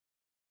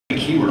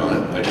keyword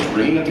on it by just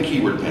bringing up the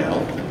keyword panel,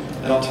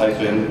 and I'll type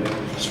in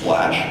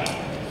splash.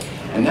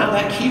 And now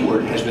that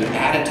keyword has been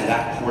added to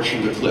that portion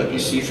of the clip. You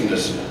see from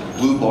this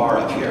blue bar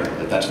up here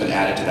that that's been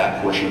added to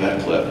that portion of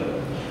that clip.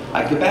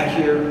 I can go back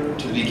here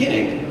to the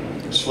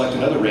beginning, select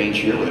another range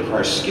here that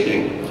requires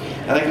skidding,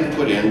 and I can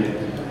put in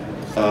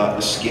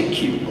a skid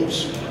keyword.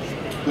 Oops.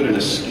 Put in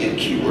a skid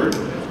keyword,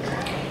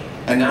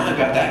 and now I've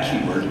got that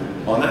keyword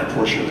on that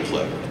portion of the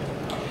clip.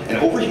 And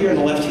over here in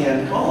the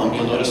left-hand column,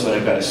 you'll notice that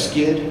I've got a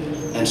skid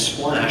and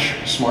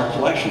splash smart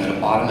collection that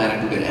have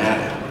automatically been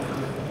added.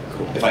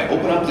 If I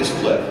open up this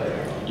clip,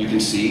 you can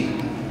see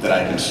that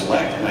I can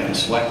select, and I can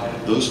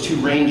select those two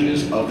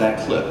ranges of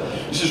that clip.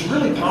 This is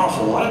really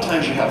powerful. A lot of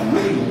times you have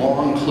really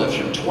long clips,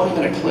 you have a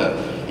 20-minute clip,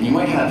 and you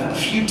might have a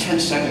few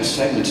 10-second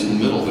segments in the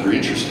middle that are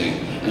interesting.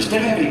 And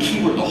instead of having to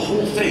keyword the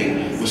whole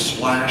thing with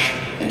splash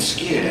and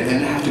skid, and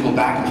then have to go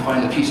back and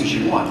find the pieces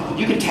you want,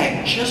 you can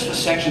tag just the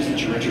sections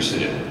that you're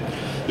interested in.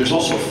 There's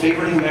also a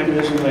favoriting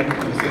mechanism, like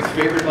with the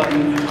favorite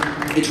button.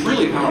 It's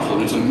really powerful,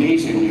 and it's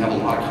amazing when you have a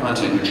lot of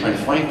content and you're trying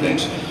to find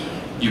things.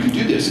 You can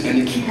do this, and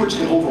the keywords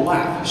can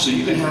overlap. So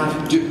you can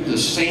have the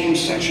same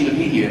section of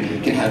media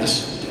can have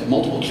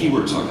multiple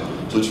keywords on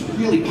it. So it's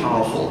really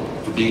powerful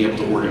for being able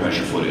to organize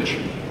your footage.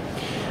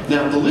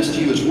 Now, the list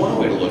view is one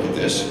way to look at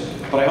this,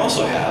 but I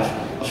also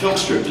have a film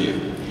strip view.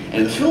 And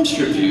in the film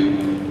strip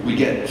view, we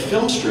get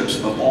film strips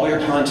of all your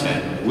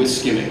content with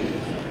skimming.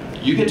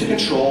 You get to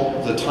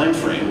control the time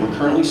frame. We're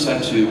currently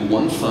set to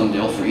 1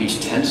 thumbnail for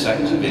each 10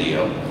 seconds of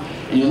video.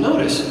 And you'll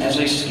notice, as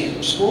I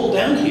scroll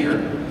down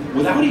here,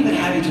 without even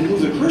having to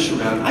move the cursor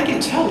around, I can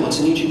tell what's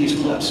in each of these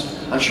clips.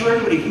 I'm sure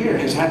everybody here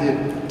has had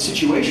the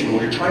situation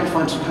where you're trying to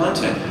find some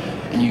content,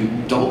 and you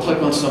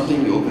double-click on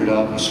something, you open it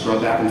up, you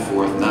scrub back and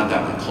forth, not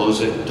that one,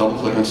 close it,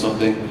 double-click on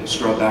something,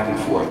 scrub back and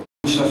forth.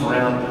 Move stuff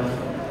around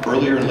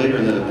earlier and later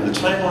in the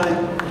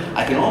timeline.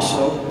 I can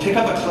also pick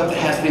up a clip that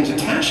has things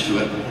attached to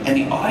it, and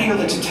the audio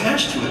that's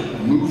attached to it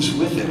moves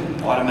with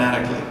it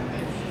automatically.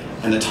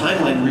 And the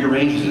timeline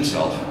rearranges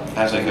itself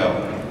as I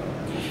go.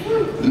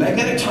 The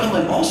magnetic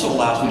timeline also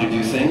allows me to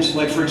do things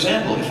like, for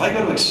example, if I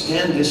go to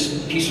extend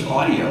this piece of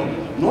audio,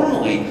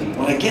 normally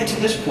when I get to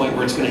this point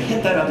where it's going to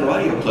hit that other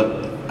audio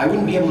clip, I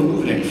wouldn't be able to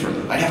move it any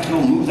further. I'd have to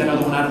go move that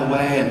other one out of the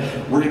way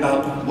and worry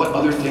about what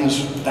other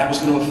things that was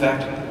going to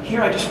affect.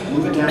 Here I just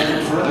move it down a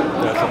bit further.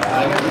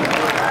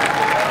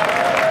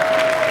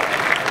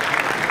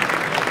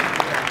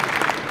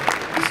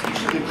 This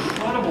gives you an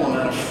incredible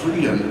amount of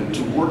freedom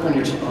to work on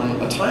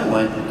a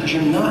timeline because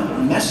you're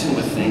not messing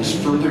with things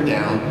further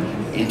down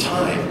in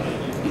time.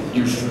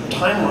 Your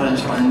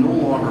timelines are no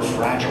longer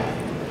fragile.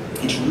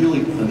 It's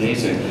really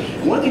amazing.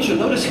 And one of the things you'll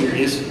notice here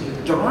is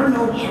there are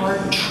no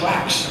hard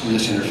tracks in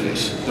this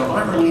interface. There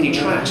aren't really any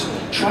tracks.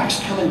 Tracks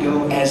come and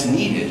go as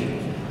needed.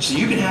 So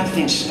you can have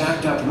things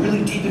stacked up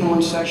really deep in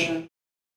one section.